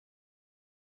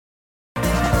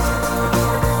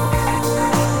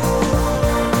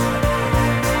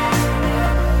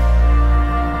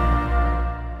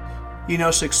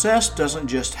Success doesn't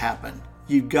just happen.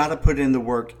 You've got to put in the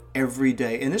work every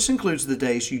day, and this includes the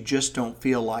days you just don't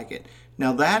feel like it.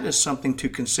 Now that is something to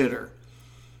consider.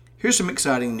 Here's some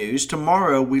exciting news.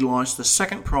 Tomorrow we launch the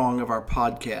second prong of our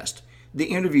podcast, the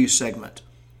interview segment.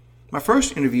 My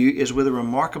first interview is with a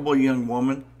remarkable young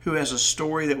woman who has a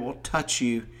story that will touch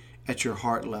you at your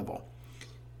heart level.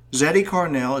 Zeddy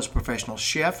Carnell is a professional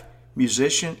chef,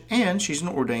 musician, and she's an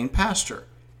ordained pastor.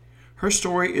 Her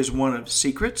story is one of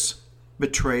secrets,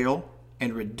 betrayal,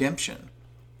 and redemption.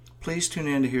 Please tune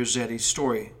in to hear Zeddy's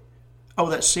story. Oh,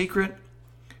 that secret?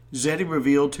 Zeddy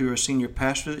revealed to her senior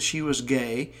pastor that she was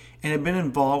gay and had been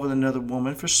involved with another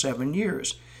woman for 7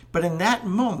 years. But in that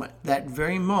moment, that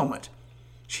very moment,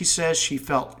 she says she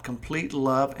felt complete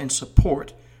love and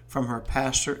support from her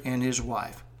pastor and his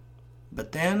wife.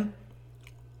 But then,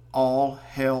 all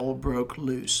hell broke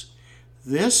loose.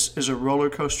 This is a roller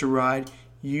coaster ride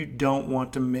you don't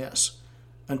want to miss.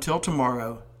 Until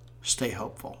tomorrow, stay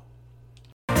hopeful.